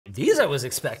These I was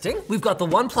expecting. We've got the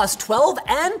OnePlus 12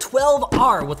 and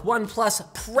 12R, with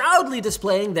OnePlus proudly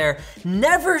displaying their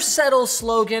never settle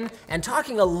slogan and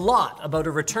talking a lot about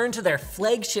a return to their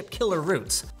flagship killer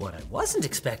roots. What I wasn't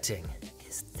expecting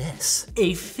is this.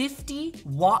 A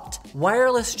 50-watt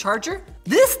wireless charger?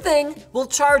 This thing will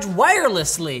charge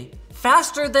wirelessly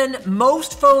faster than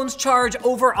most phones charge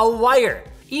over a wire.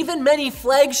 Even many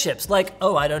flagships like,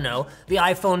 oh, I don't know, the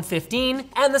iPhone 15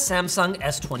 and the Samsung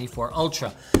S24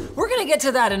 Ultra. We're gonna get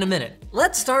to that in a minute.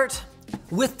 Let's start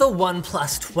with the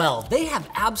OnePlus 12. They have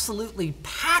absolutely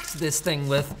packed this thing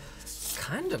with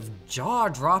kind of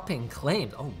jaw-dropping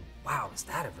claims. Oh, wow, is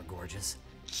that ever gorgeous?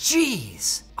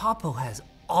 Jeez, Oppo has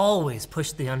always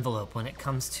pushed the envelope when it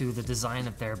comes to the design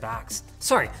of their backs.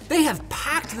 Sorry, they have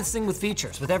packed this thing with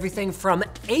features, with everything from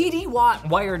 80-watt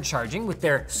wired charging with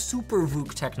their Super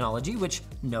VOOC technology, which,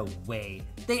 no way,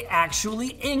 they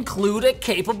actually include a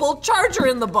capable charger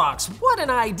in the box. What an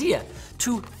idea.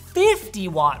 To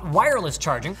 50-watt wireless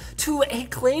charging, to a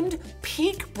claimed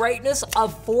peak brightness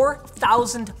of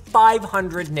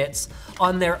 4,500 nits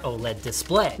on their OLED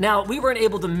display. Now, we weren't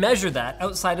able to measure that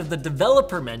outside of the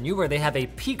developer menu, where they have a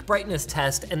peak brightness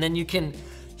test, and then you can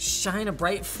shine a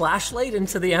bright flashlight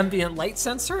into the ambient light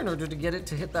sensor in order to get it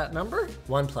to hit that number.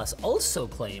 OnePlus also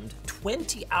claimed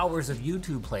 20 hours of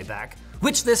YouTube playback,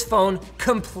 which this phone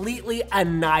completely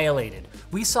annihilated.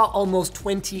 We saw almost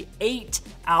 28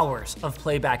 hours of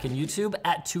playback in YouTube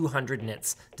at 200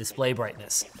 nits display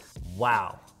brightness.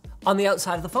 Wow. On the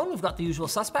outside of the phone, we've got the usual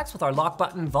suspects with our lock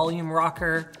button, volume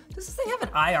rocker. Does this thing have an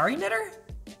IR emitter?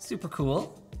 Super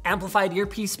cool. Amplified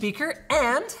earpiece speaker,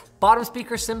 and bottom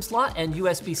speaker SIM slot and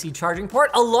USB-C charging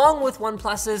port, along with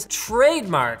OnePlus's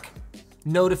trademark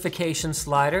notification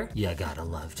slider. You gotta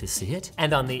love to see it.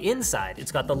 And on the inside,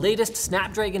 it's got the latest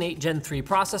Snapdragon 8 Gen 3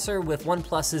 processor with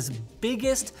OnePlus's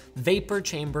biggest vapor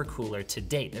chamber cooler to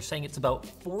date. They're saying it's about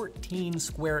 14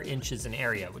 square inches in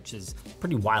area, which is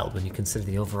pretty wild when you consider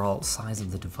the overall size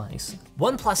of the device.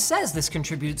 OnePlus says this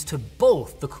contributes to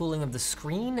both the cooling of the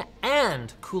screen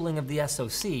and cooling of the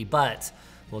SoC, but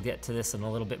we'll get to this in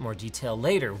a little bit more detail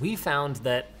later. We found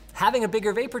that having a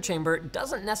bigger vapor chamber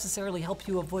doesn't necessarily help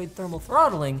you avoid thermal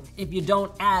throttling if you don't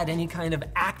add any kind of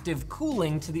active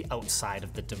cooling to the outside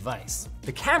of the device.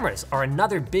 The cameras are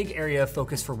another big area of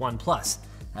focus for OnePlus.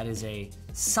 That is a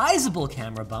sizable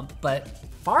camera bump, but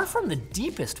far from the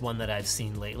deepest one that I've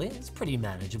seen lately. It's pretty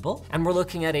manageable. And we're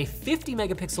looking at a 50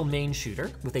 megapixel main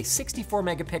shooter with a 64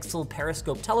 megapixel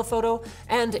periscope telephoto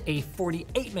and a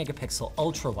 48 megapixel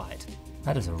ultra wide.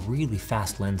 That is a really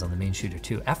fast lens on the main shooter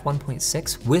too.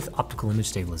 f1.6 with optical image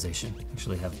stabilization.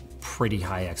 Actually have pretty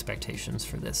high expectations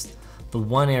for this. The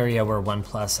one area where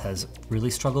OnePlus has really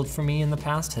struggled for me in the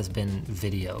past has been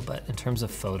video, but in terms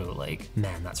of photo, like,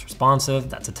 man, that's responsive,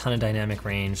 that's a ton of dynamic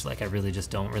range. Like, I really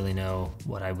just don't really know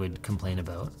what I would complain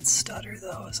about. Stutter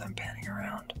though, as I'm panning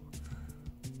around.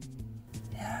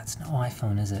 Yeah, it's no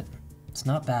iPhone, is it? It's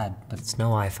not bad, but it's no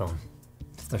iPhone.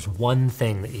 If there's one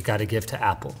thing that you gotta give to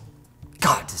Apple,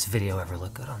 God, does video ever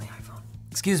look good on the iPhone?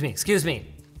 Excuse me,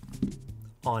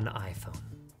 on iPhone.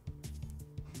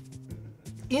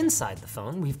 Inside the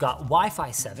phone, we've got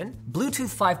Wi-Fi 7,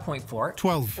 Bluetooth 5.4,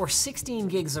 12, or 16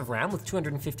 gigs of RAM with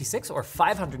 256 or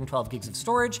 512 gigs of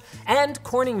storage, and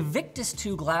Corning Victus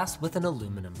 2 glass with an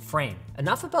aluminum frame.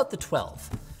 Enough about the 12.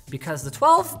 Because the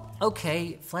 12,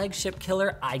 okay, flagship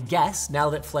killer, I guess, now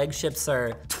that flagships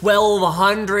are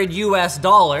 $1,200 US.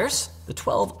 The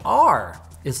 12R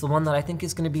is the one that I think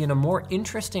is gonna be in a more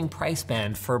interesting price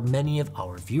band for many of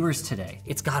our viewers today.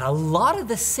 It's got a lot of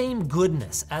the same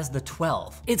goodness as the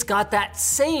 12. It's got that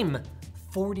same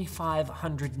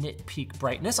 4,500 nit peak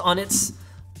brightness on its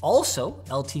also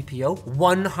LTPO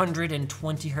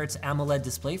 120 hertz AMOLED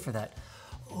display for that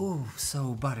oh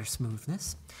so butter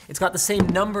smoothness. It's got the same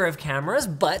number of cameras,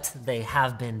 but they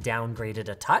have been downgraded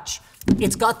a touch.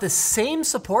 It's got the same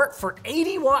support for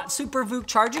 80-watt Super VOOC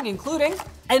charging, including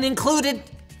an included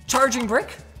charging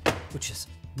brick, which is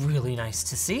really nice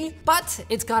to see, but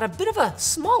it's got a bit of a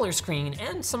smaller screen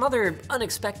and some other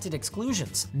unexpected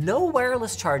exclusions. No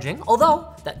wireless charging, although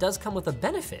that does come with a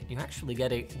benefit. You actually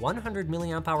get a 100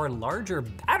 milliamp hour larger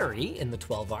battery in the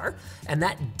 12R, and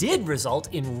that did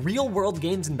result in real world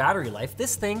gains in battery life.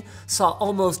 This thing saw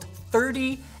almost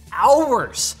 30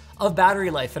 hours of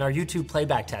battery life in our YouTube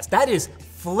playback test. That is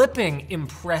flipping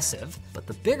impressive, but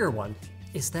the bigger one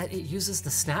is that it uses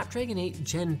the Snapdragon 8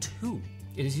 Gen 2.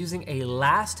 It is using a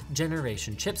last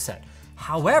generation chipset.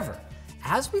 However,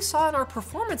 as we saw in our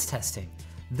performance testing,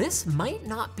 this might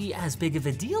not be as big of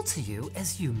a deal to you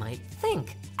as you might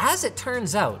think. As it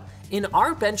turns out, in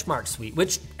our benchmark suite,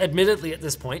 which admittedly at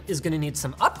this point is gonna need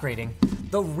some upgrading,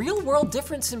 the real world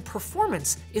difference in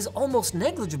performance is almost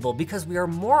negligible because we are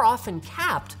more often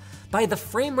capped by the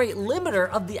frame rate limiter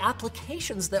of the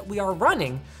applications that we are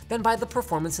running than by the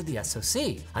performance of the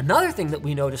SoC. Another thing that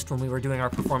we noticed when we were doing our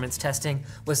performance testing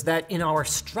was that in our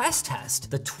stress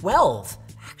test, the 12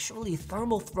 actually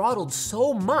thermal throttled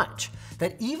so much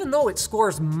that even though it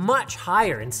scores much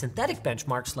higher in synthetic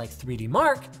benchmarks like 3D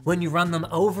Mark, when you run them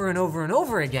over and over and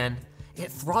over again, it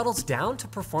throttles down to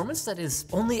performance that is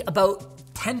only about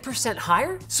 10%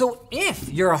 higher. So if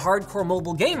you're a hardcore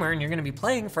mobile gamer and you're gonna be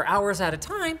playing for hours at a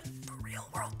time, the real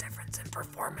world difference in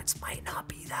performance might not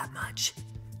be that much.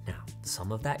 Now,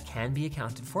 some of that can be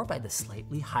accounted for by the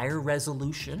slightly higher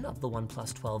resolution of the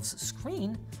OnePlus 12's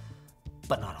screen,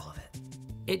 but not all of it.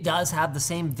 It does have the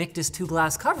same Victus 2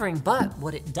 glass covering, but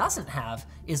what it doesn't have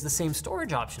is the same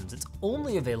storage options. It's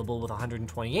only available with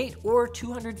 128 or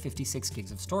 256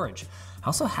 gigs of storage. I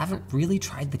also haven't really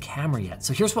tried the camera yet,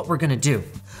 so here's what we're gonna do.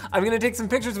 I'm gonna take some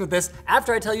pictures with this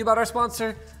after I tell you about our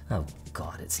sponsor. Oh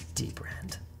God, it's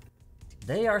Dbrand.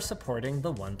 They are supporting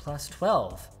the OnePlus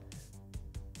 12.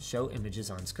 Show images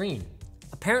on screen.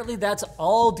 Apparently that's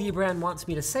all Dbrand wants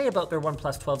me to say about their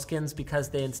OnePlus 12 skins because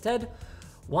they instead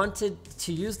wanted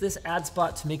to use this ad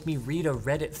spot to make me read a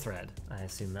Reddit thread. I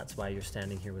assume that's why you're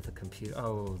standing here with a computer.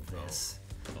 Oh, this.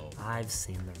 I've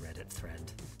seen the Reddit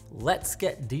thread. Let's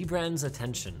get Dbrand's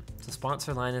attention to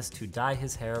sponsor Linus to dye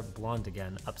his hair blonde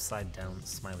again, upside down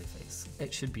smiley face.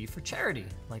 It should be for charity,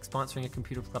 like sponsoring a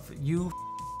computer club for you.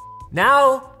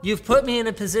 Now you've put me in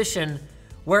a position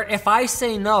where if I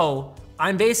say no,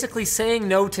 I'm basically saying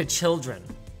no to children.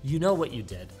 You know what you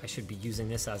did. I should be using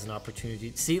this as an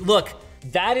opportunity. See, look,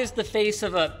 that is the face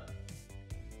of a...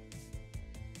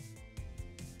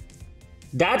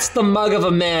 That's the mug of a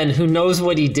man who knows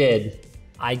what he did.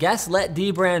 I guess let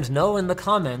Dbrand know in the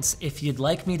comments if you'd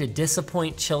like me to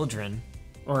disappoint children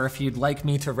or if you'd like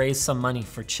me to raise some money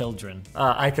for children.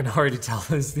 I can already tell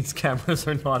these cameras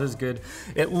are not as good.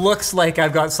 It looks like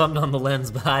I've got something on the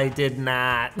lens, but I did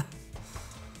not.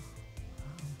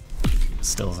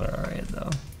 Stills are all right though.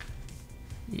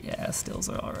 Yeah, stills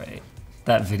are all right.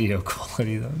 That video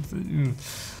quality though.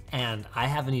 And I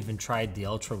haven't even tried the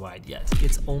ultra wide yet.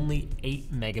 It's only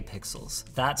 8 megapixels.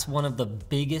 That's one of the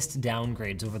biggest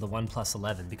downgrades over the OnePlus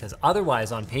 11 because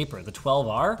otherwise on paper, the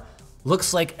 12R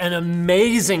looks like an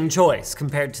amazing choice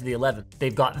compared to the 11.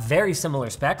 They've got very similar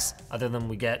specs other than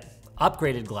we get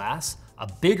upgraded glass, a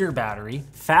bigger battery,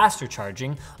 faster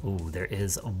charging. Ooh, there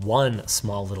is one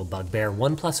small little bugbear.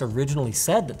 OnePlus originally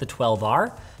said that the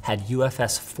 12R had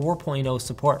UFS 4.0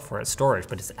 support for its storage,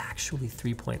 but it's actually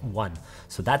 3.1.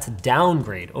 So that's a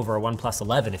downgrade over a OnePlus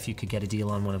 11 if you could get a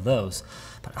deal on one of those.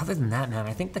 But other than that, man,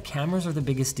 I think the cameras are the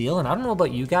biggest deal. And I don't know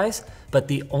about you guys, but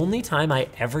the only time I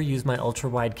ever use my ultra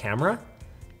wide camera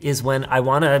is when I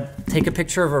wanna take a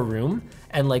picture of a room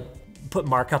and like put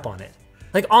markup on it.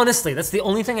 Like honestly, that's the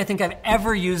only thing I think I've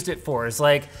ever used it for is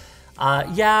like,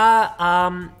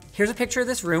 here's a picture of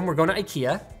this room. We're going to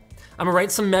IKEA. I'm gonna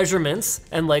write some measurements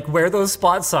and like where those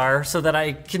spots are so that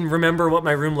I can remember what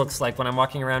my room looks like when I'm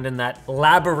walking around in that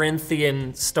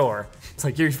labyrinthian store. It's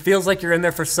like, it feels like you're in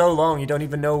there for so long, you don't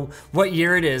even know what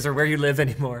year it is or where you live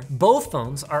anymore. Both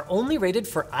phones are only rated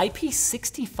for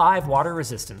IP65 water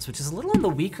resistance, which is a little on the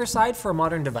weaker side for a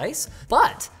modern device,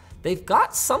 but they've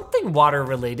got something water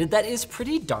related that is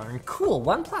pretty darn cool.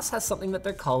 OnePlus has something that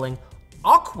they're calling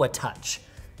Aqua Touch.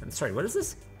 And sorry, what is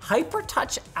this? Hyper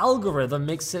Touch algorithm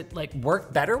makes it like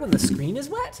work better when the screen is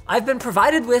wet. I've been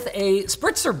provided with a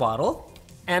spritzer bottle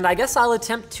and I guess I'll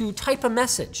attempt to type a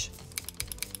message.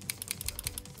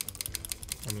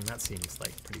 I mean, that seems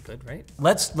like pretty good, right?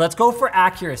 Let's go for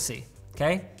accuracy,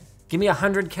 okay? Give me a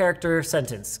 100-character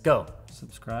sentence, go.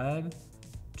 Subscribe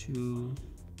to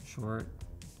Short.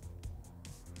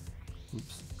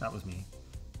 Oops, that was me.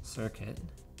 Circuit.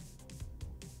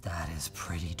 That is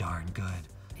pretty darn good.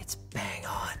 It's bang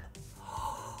on.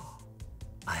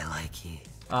 I like it.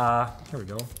 Here we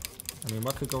go. I mean,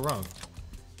 what could go wrong?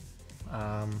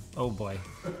 Oh boy.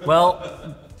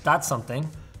 Well, that's something.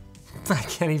 I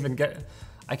can't even get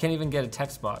a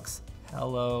text box.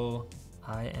 Hello,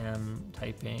 I am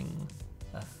typing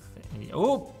a thing.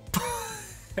 Oh!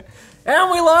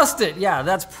 And we lost it. Yeah,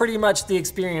 that's pretty much the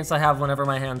experience I have whenever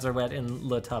my hands are wet in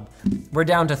the tub. We're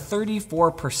down to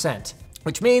 34%,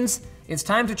 which means it's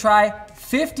time to try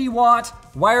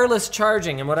 50-watt wireless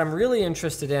charging. And what I'm really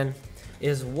interested in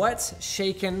is what's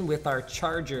shaken with our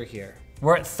charger here.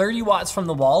 We're at 30 watts from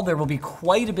the wall. There will be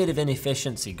quite a bit of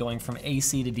inefficiency going from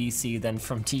AC to DC, then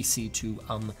from DC to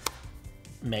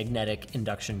magnetic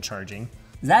induction charging.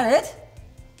 Is that it?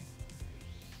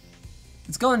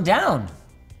 It's going down.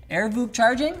 AirVook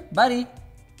charging? Buddy,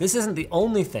 This isn't the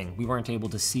only thing we weren't able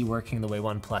to see working the way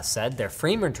OnePlus said. Their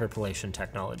frame interpolation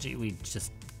technology, we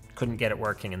just couldn't get it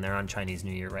working, and they're on Chinese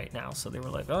New Year right now. So they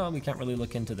were like, oh, we can't really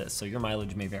look into this. So your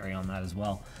mileage may vary on that as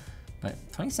well. But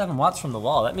 27 watts from the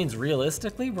wall, that means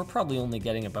realistically, we're probably only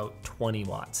getting about 20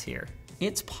 watts here.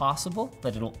 It's possible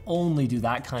that it'll only do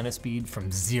that kind of speed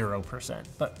from 0%,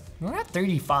 but we're at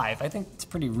 35. I think it's a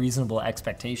pretty reasonable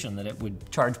expectation that it would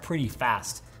charge pretty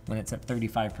fast when it's at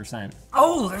 35%.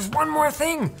 Oh, there's one more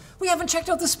thing. We haven't checked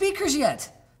out the speakers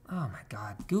yet. Oh my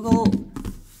God, Google,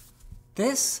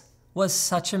 this was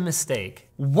such a mistake.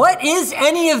 What is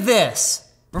any of this?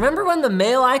 Remember when the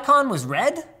mail icon was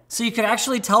red? So you could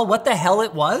actually tell what the hell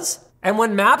it was? And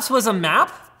when Maps was a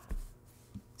map?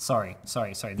 Sorry.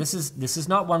 This is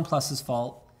not OnePlus's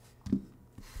fault.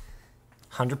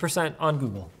 100% on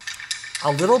Google.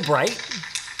 A little bright,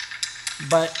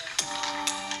 but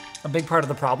a big part of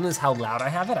the problem is how loud I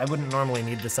have it. I wouldn't normally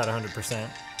need this at 100%.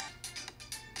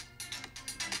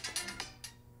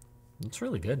 It's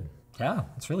really good. Yeah,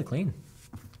 it's really clean.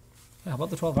 Yeah, how about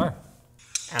the 12R?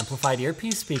 Amplified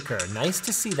earpiece speaker. Nice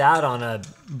to see that on a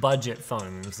budget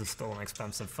phone. This is still an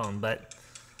expensive phone, but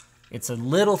it's a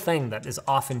little thing that is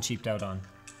often cheaped out on.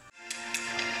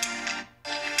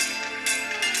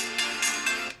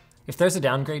 If there's a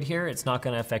downgrade here, it's not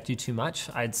gonna affect you too much.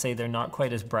 I'd say they're not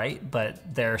quite as bright,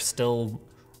 but they're still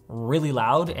really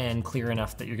loud and clear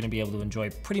enough that you're gonna be able to enjoy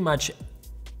pretty much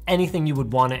anything you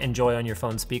would want to enjoy on your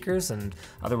phone speakers, and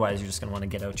otherwise you're just gonna want to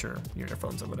get out your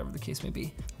earphones or whatever the case may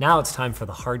be. Now it's time for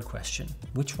the hard question.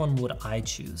 Which one would I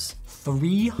choose?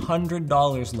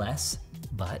 $300 less,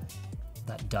 but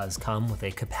that does come with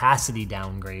a capacity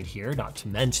downgrade here, not to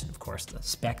mention, of course, the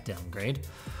spec downgrade,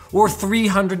 or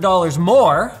 $300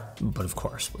 more, but of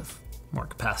course with more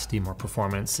capacity, more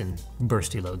performance, and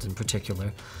bursty loads in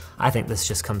particular. I think this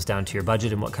just comes down to your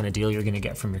budget and what kind of deal you're gonna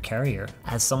get from your carrier.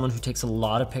 As someone who takes a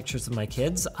lot of pictures of my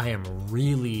kids, I am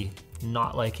really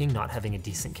not liking not having a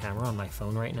decent camera on my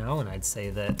phone right now, and I'd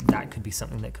say that that could be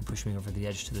something that could push me over the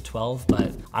edge to the 12,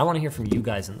 but I wanna hear from you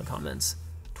guys in the comments.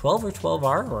 12 or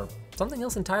 12R or something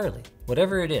else entirely.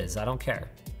 Whatever it is, I don't care,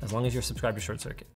 as long as you're subscribed to ShortCircuit.